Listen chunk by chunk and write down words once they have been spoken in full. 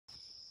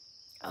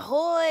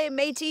Ahoy,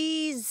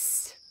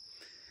 mateys!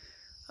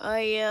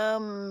 I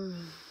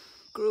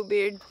grew a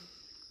beard,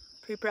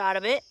 pretty proud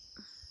of it.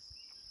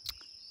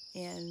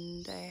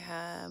 And I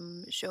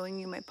am showing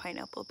you my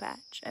pineapple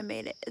patch. I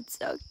made it. It's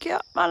so cute.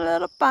 My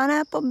little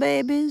pineapple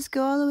babies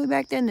go all the way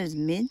back there. And there's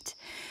mint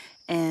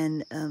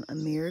and a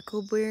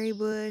miracle berry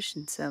bush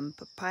and some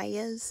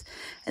papayas.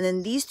 And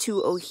then these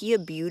two ohia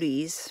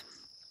beauties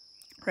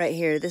right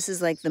here. This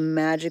is like the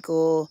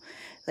magical,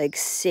 like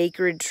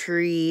sacred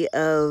tree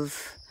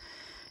of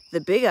the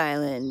Big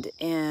Island,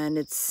 and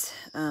it's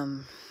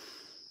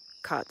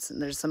caught some,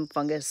 there's some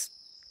fungus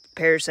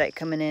parasite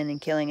coming in and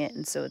killing it,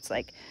 and so it's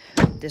like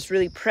this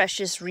really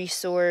precious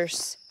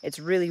resource. It's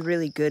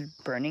really good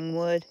burning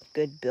wood,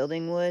 good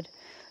building wood,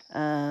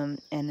 and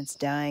it's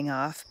dying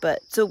off.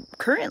 But so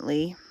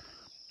currently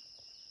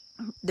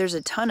there's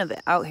a ton of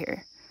it out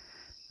here,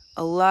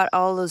 a lot.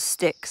 All those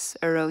sticks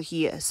are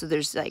ohia, so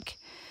there's like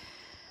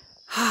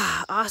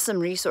awesome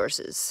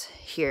resources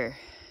here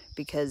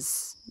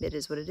because it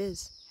is what it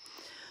is.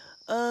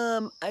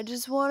 I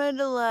just wanted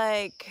to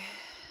like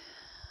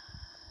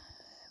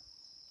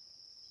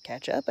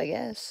catch up, I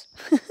guess.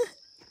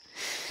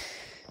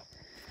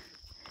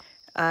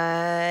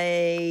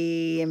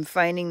 I am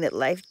finding that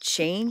life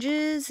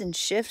changes and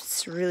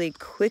shifts really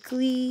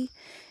quickly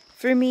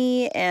for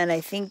me, and I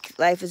think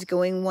life is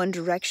going one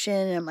direction,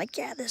 and I'm like,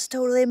 yeah, this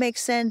totally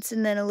makes sense,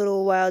 and then a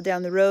little while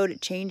down the road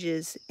it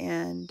changes,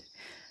 and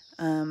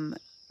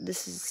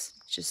this is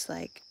just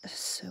like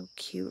so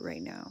cute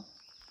right now.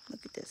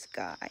 Look at this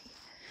guy.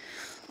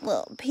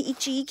 Little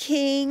peachy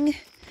king.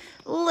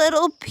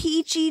 Little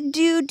peachy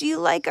dude. Do you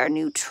like our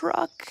new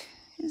truck?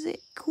 Is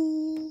it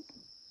cool?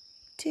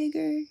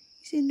 Tigger,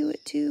 he's into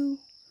it too.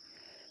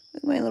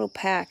 Look at my little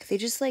pack. They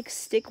just like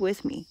stick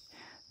with me.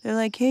 They're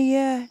like, hey,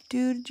 yeah,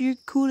 dude, you're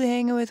cool to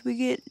hang with. We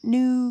get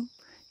new,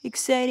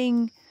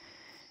 exciting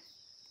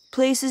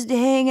places to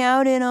hang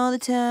out in all the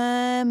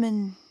time,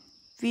 and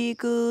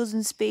vehicles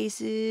and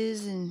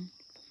spaces, and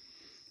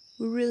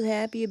we're real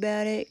happy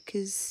about it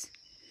because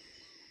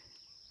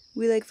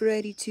we like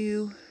variety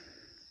too.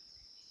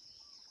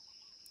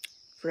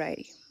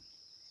 Variety.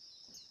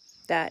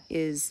 That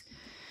is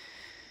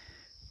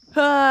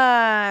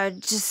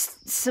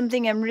just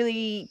something I'm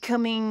really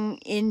coming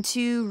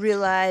into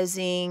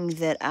realizing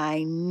that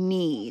I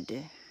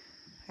need.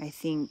 I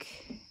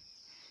think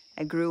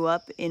I grew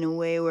up in a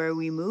way where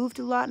we moved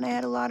a lot and I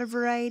had a lot of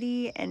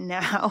variety, and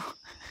now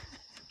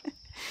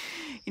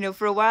you know,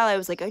 for a while I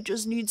was like, I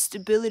just need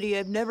stability.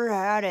 I've never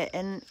had it,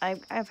 and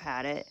I've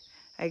had it.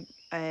 I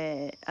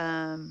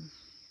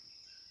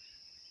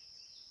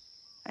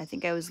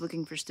think I was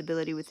looking for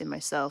stability within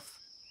myself,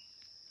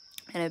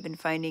 and I've been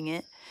finding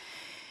it.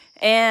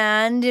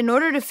 And in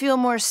order to feel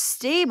more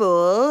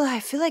stable, I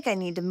feel like I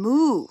need to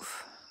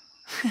move.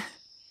 I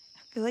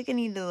feel like I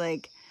need to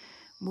like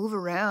move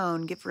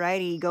around, get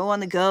variety, go on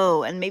the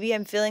go. And maybe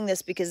I'm feeling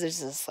this because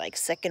there's this like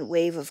second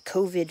wave of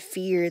COVID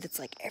fear that's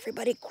like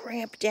everybody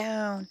cramp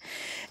down.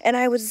 And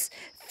I was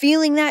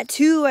feeling that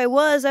too. I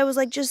was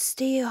like, just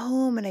stay at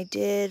home. And I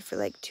did for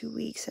like 2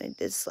 weeks. And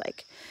I just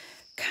like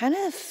kind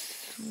of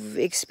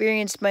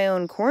experienced my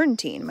own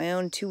quarantine, my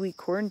own 2-week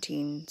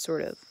quarantine,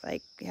 sort of.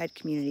 Like, I had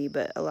community,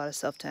 but a lot of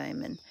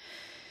self-time. And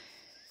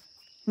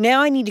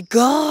now I need to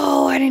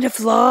go. I need to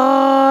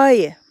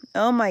fly.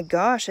 Oh my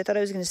gosh, I thought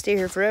I was going to stay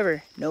here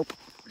forever. Nope.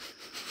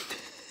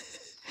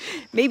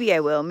 Maybe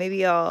I will.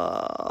 Maybe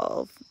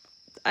I'm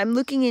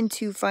looking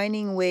into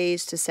finding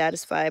ways to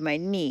satisfy my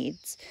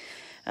needs.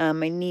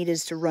 My need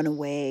is to run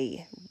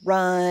away.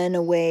 Run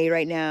away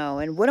right now.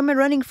 And what am I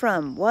running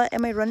from? What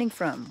am I running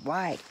from?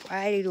 Why?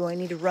 Why do I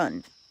need to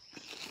run?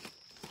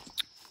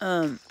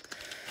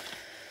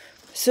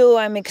 So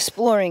I'm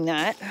exploring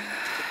that,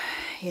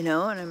 you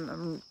know, and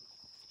I'm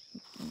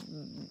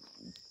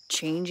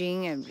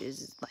changing. I'm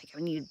just like,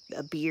 I need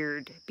a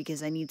beard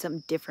because I need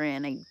something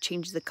different. I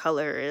changed the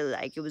color.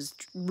 Like, it was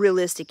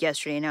realistic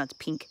yesterday, and now it's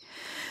pink.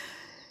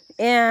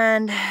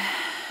 And,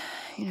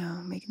 you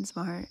know, making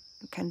smart.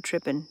 I'm kind of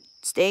tripping.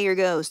 Stay or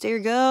go. Stay or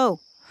go.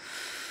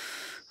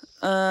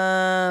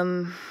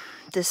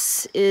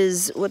 This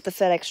is what the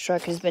FedEx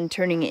truck has been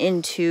turning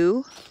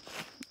into.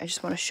 I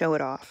just want to show it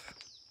off.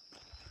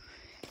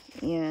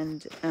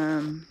 And,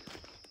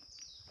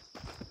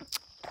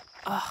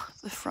 oh,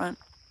 the front.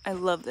 I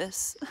love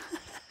this.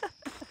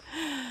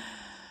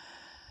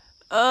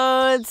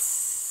 Oh,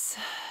 it's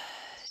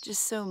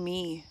just so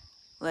me.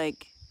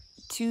 Like,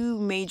 2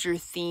 major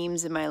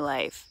themes in my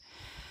life.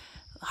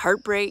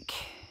 Heartbreak.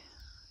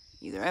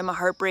 Either I'm a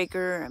heartbreaker,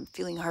 or I'm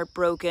feeling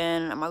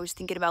heartbroken, I'm always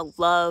thinking about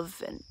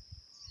love, and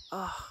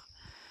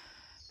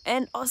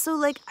and also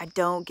like I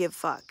don't give a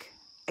fuck.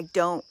 I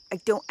don't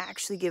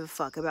actually give a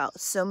fuck about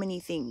so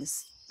many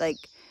things. Like,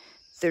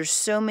 there's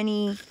so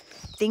many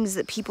things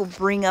that people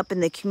bring up in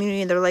the community,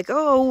 and they're like,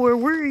 oh, we're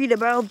worried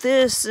about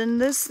this and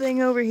this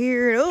thing over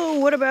here, and oh,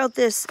 what about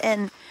this?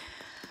 And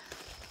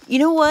you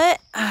know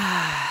what?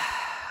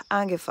 I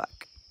don't give a fuck.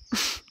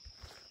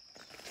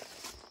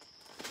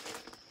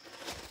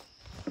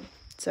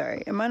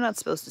 Sorry, am I not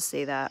supposed to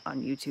say that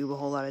on YouTube a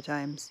whole lot of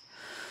times?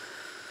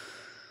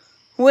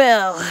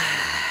 Well,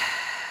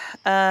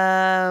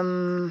 I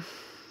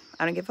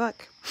don't give a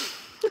fuck.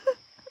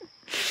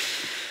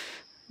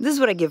 This is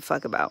what I give a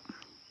fuck about.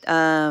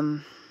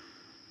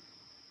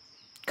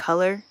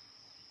 Color,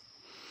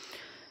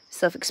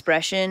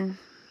 self-expression,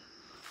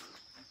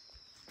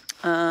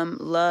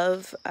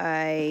 love.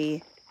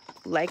 I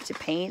like to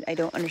paint. I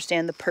don't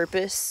understand the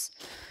purpose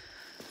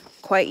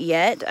quite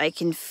yet. I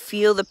can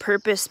feel the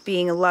purpose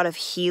being a lot of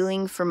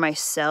healing for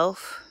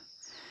myself.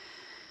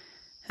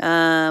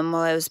 While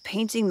I was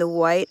painting the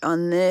white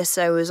on this,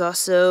 I was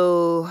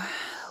also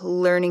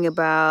learning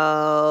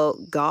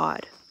about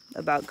God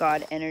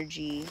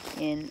energy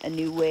in a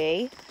new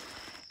way,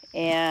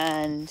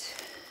 and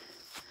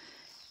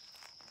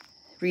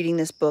reading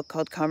this book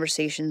called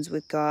Conversations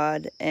with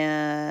God,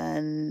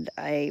 and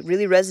I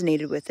really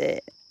resonated with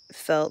it.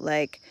 Felt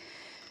like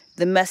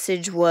the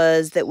message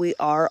was that we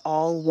are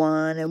all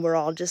one, and we're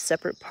all just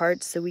separate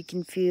parts, so we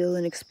can feel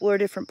and explore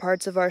different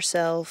parts of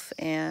ourselves,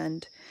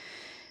 and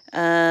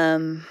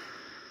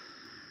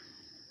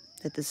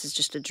that this is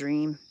just a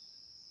dream.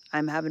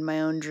 I'm having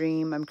my own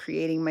dream. I'm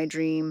creating my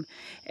dream.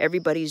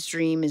 Everybody's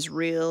dream is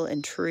real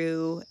and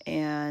true,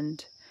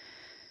 and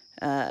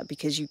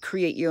because you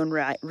create your own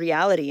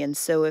reality. And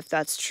so if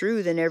that's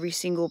true, then every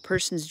single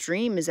person's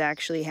dream is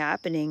actually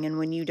happening. And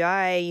when you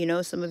die, you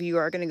know, some of you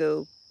are going to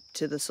go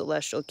to the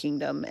celestial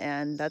kingdom,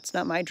 and that's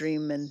not my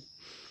dream. And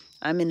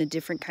I'm in a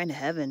different kind of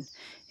heaven,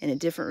 in a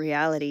different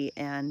reality.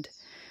 And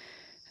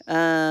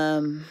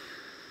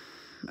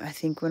I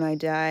think when I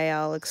die,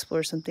 I'll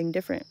explore something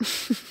different.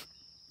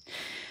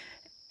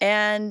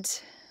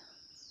 And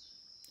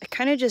I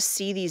kind of just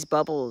see these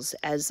bubbles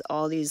as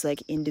all these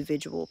like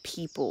individual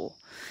people.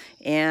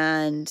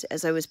 And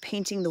as I was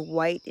painting the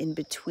white in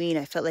between,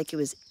 I felt like it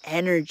was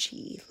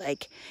energy,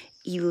 like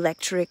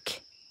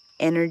electric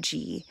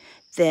energy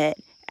that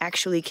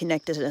actually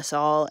connected us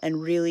all.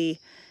 And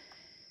really,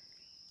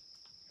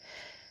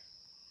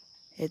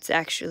 it's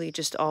actually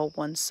just all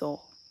one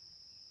soul.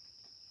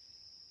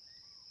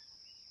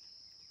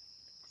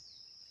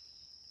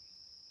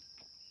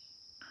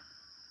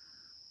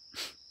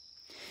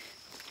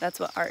 That's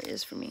what art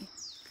is for me.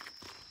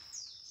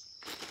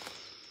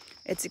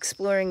 It's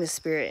exploring the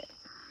spirit.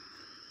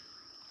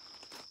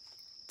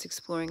 It's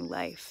exploring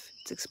life.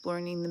 It's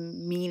exploring the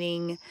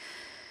meaning.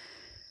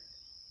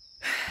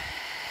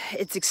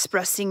 It's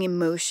expressing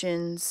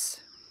emotions.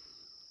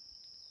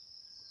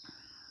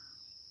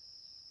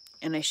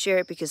 And I share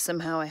it because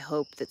somehow I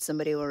hope that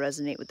somebody will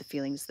resonate with the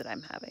feelings that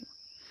I'm having,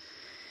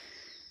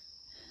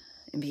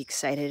 and be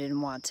excited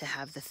and want to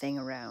have the thing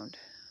around.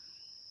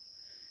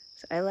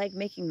 So I like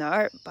making the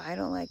art, but I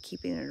don't like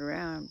keeping it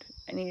around.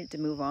 I need it to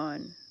move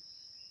on.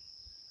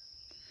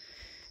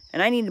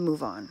 And I need to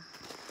move on.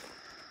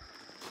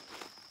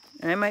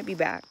 And I might be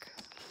back.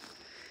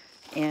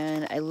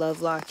 And I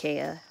love La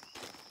Kea.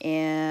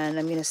 And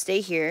I'm going to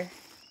stay here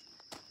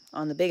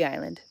on the Big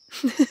Island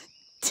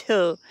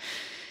till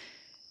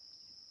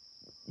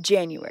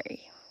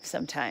January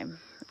sometime.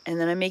 And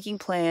then I'm making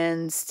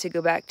plans to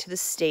go back to the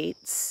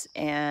States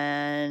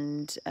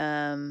and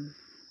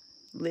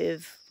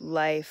live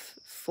life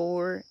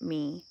for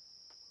me,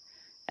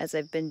 as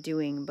I've been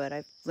doing. But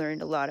I've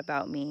learned a lot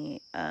about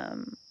me,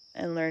 and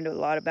learned a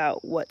lot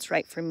about what's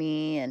right for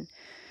me, and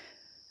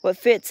what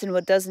fits and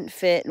what doesn't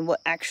fit, and what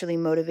actually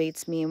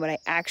motivates me, and what I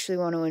actually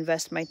want to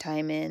invest my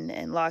time in.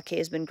 And La Kea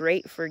has been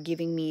great for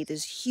giving me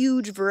this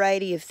huge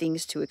variety of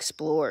things to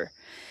explore,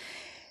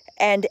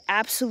 and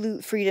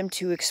absolute freedom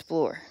to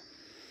explore.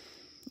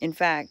 In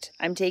fact,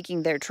 I'm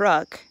taking their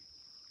truck,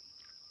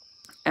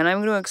 and I'm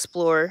going to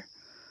explore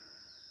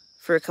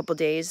for a couple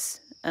days.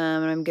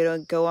 And I'm going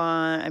to go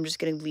on, I'm just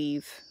going to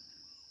leave.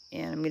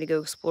 And I'm going to go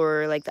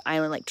explore like the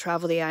island, like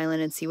travel the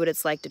island and see what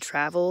it's like to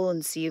travel,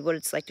 and see what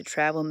it's like to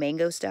travel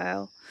mango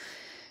style.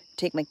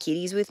 Take my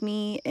kitties with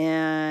me,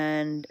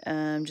 and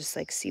just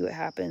like see what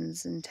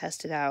happens and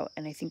test it out.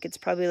 And I think it's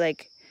probably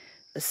like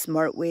a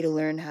smart way to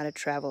learn how to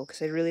travel,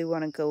 because I really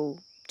want to go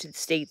to the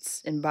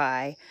States and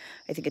buy,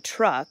 I think, a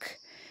truck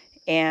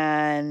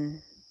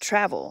and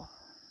travel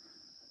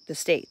the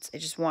States. I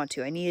just want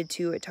to. I needed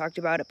to. I talked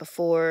about it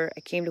before. I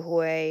came to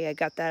Hawaii. I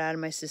got that out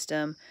of my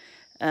system.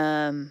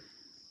 I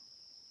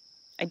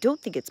don't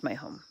think it's my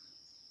home.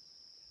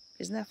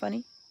 Isn't that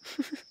funny?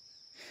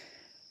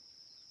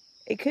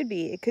 It could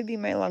be. It could be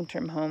my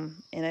long-term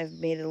home, and I've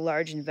made a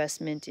large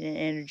investment in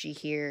energy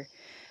here.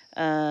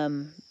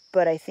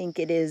 But I think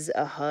it is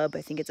a hub.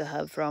 I think it's a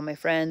hub for all my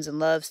friends and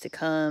loves to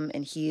come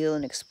and heal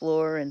and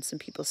explore, and some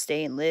people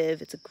stay and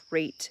live. It's a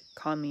great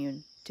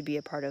commune to be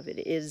a part of.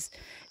 It is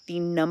the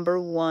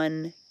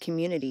 #1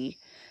 community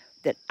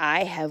that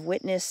I have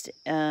witnessed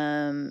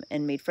and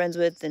made friends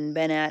with and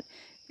been at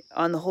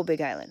on the whole Big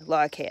Island,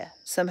 La Kea.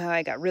 Somehow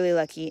I got really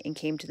lucky and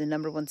came to the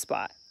 #1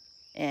 spot.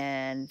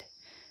 And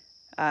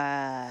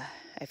I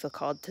feel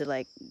called to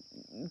like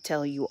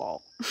tell you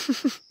all.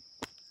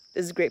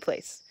 This is a great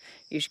place.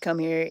 You should come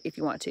here if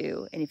you want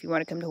to. And if you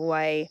want to come to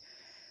Hawaii,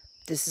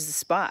 this is the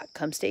spot.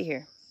 Come stay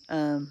here.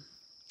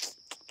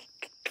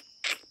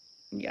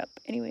 Yep.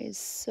 Anyways,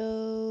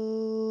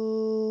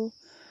 so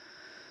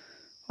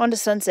On to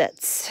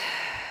sunsets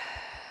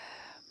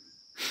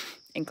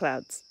and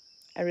clouds.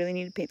 I really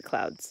need to paint the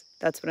clouds.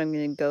 That's what I'm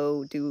going to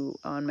go do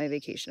on my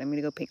vacation. I'm going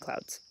to go paint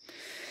clouds.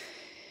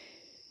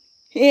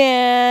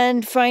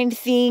 And find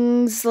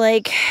things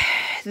like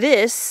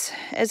this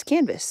as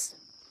canvas.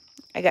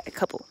 I got a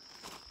couple.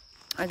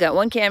 I got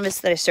one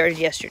canvas that I started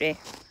yesterday.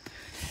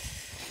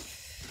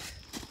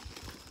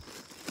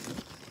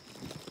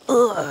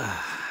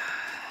 Ugh.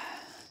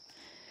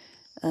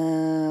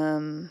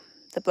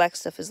 The black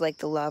stuff is like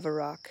the lava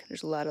rock.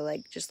 There's a lot of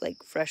like, just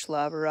like fresh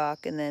lava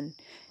rock, and then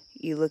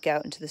you look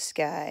out into the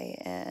sky,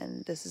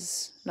 and this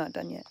is not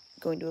done yet,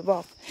 going to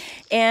evolve.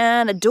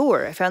 And a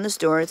door. I found this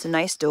door. It's a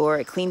nice door.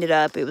 I cleaned it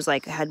up. It was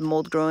like, it had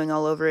mold growing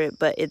all over it,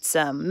 but it's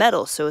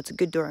metal, so it's a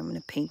good door. I'm going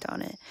to paint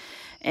on it.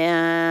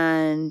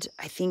 And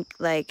I think,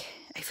 like,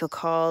 I feel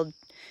called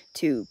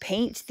to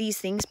paint these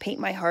things, paint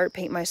my heart,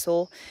 paint my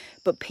soul,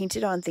 but paint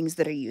it on things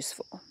that are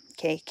useful.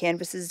 Okay,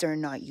 canvases are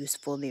not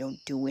useful. They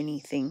don't do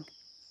anything.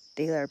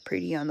 They are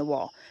pretty on the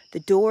wall. The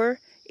door,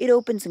 it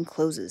opens and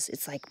closes.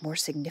 It's like more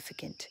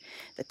significant.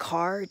 The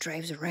car, it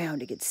drives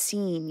around. It gets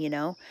seen, you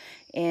know.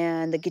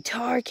 And the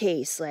guitar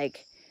case,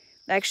 like,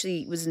 I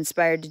actually was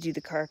inspired to do the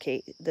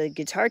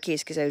guitar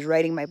case because I was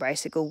riding my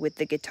bicycle with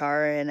the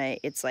guitar, and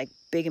it's like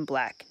big and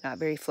black, not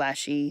very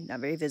flashy, not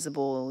very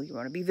visible. You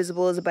want to be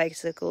visible as a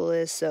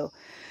bicyclist, so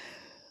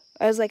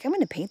I was like, I'm going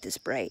to paint this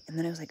bright. And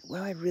then I was like,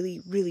 well,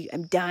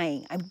 I'm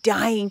dying. I'm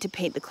dying to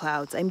paint the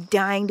clouds. I'm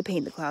dying to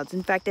paint the clouds.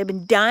 In fact, I've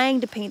been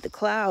dying to paint the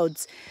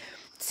clouds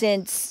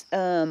since,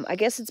 I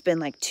guess it's been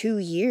like 2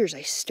 years.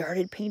 I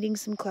started painting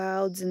some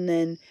clouds, and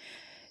then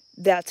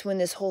that's when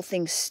this whole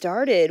thing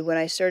started, when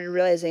I started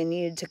realizing I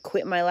needed to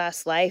quit my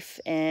last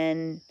life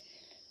and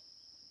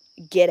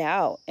get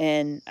out.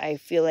 And I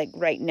feel like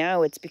right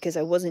now it's because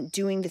I wasn't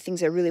doing the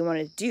things I really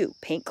wanted to do.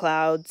 Paint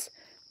clouds,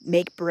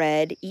 make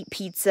bread, eat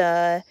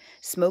pizza,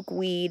 smoke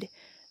weed.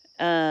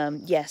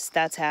 Yes,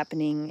 that's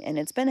happening, and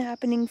it's been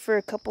happening for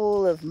a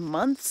couple of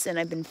months, and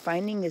I've been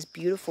finding this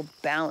beautiful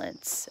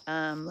balance.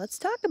 Let's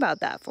talk about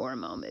that for a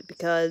moment,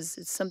 because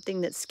it's something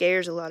that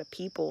scares a lot of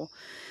people.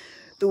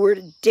 The word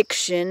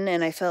addiction,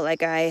 and I felt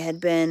like I had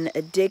been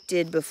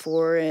addicted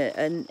before,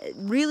 and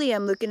really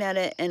I'm looking at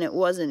it, and it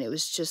wasn't. It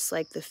was just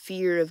like the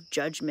fear of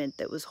judgment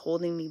that was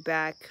holding me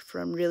back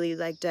from really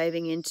like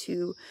diving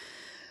into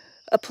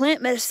a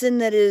plant medicine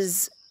that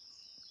is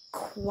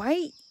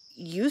quite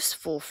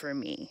useful for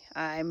me.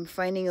 I'm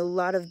finding a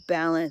lot of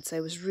balance. I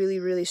was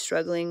really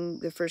struggling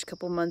the first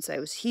couple months I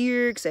was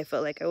here because I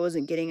felt like I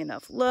wasn't getting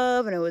enough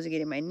love and I wasn't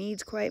getting my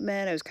needs quite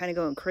met. I was kind of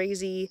going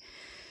crazy.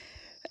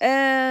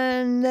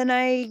 And then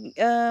I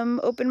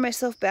opened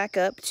myself back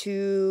up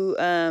to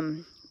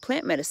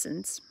plant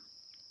medicines.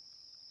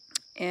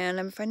 And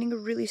I'm finding a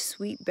really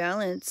sweet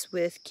balance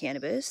with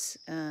cannabis.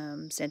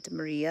 Santa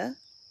Maria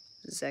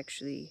is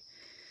actually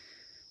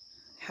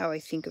how I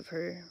think of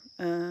her.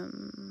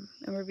 And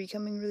we're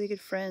becoming really good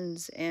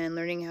friends and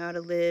learning how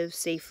to live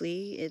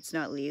safely. It's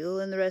not legal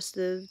in the rest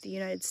of the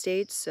United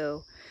States,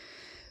 so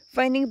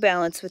finding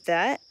balance with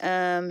that.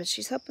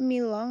 She's helping me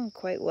along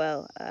quite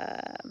well.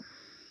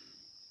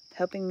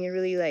 Helping me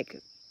really like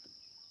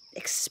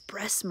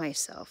express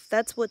myself.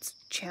 That's what's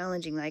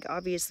challenging. Like,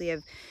 obviously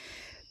I've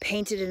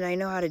painted and I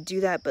know how to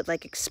do that, but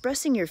like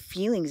expressing your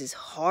feelings is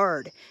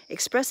hard.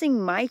 Expressing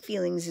my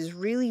feelings is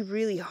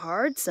really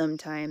hard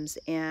sometimes,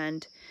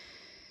 and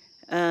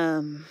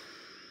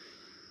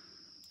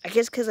I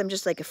guess because I'm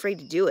just like afraid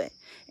to do it.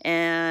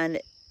 And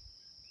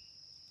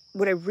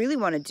what I really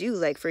want to do,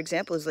 like for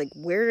example, is like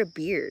wear a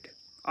beard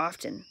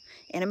often,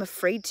 and I'm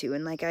afraid to.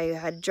 And like I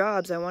had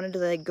jobs, I wanted to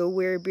like go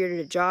wear a beard at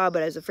a job,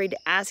 but I was afraid to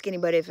ask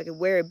anybody if I could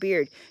wear a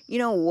beard. You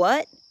know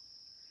what?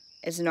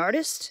 As an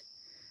artist,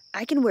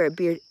 I can wear a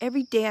beard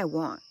every day I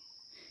want.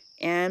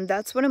 And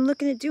that's what I'm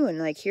looking at doing.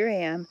 Like, here I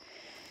am,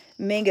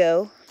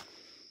 Mingo,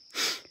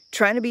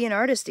 trying to be an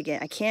artist again.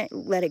 I can't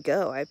let it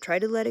go. I've tried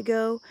to let it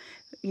go.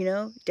 You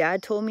know,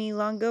 Dad told me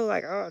long ago,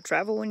 like, oh,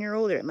 travel when you're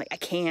older. I'm like, I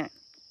can't.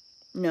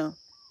 No.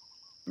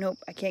 Nope,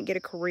 I can't get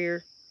a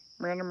career.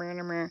 I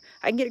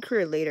can get a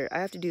career later. I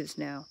have to do this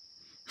now.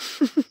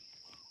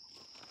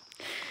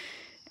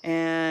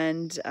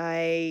 And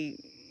I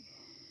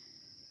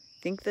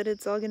think that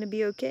it's all going to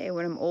be okay.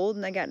 When I'm old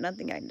and I got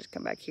nothing, I can just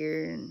come back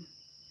here and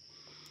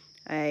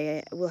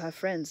I will have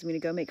friends. I'm going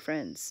to go make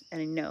friends.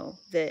 And I know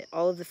that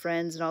all of the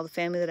friends and all the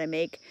family that I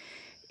make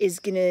is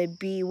going to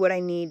be what I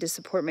need to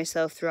support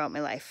myself throughout my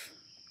life.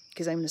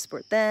 Because I'm going to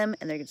support them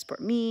and they're going to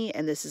support me.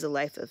 And this is a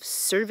life of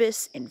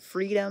service and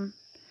freedom.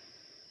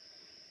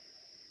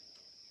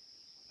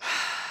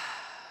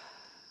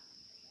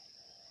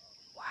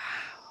 Wow.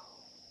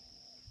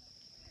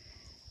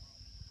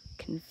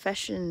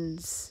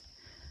 Confessions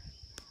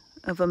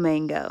of a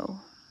mango.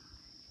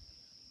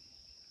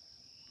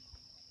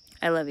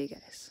 I love you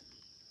guys.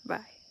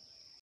 Bye.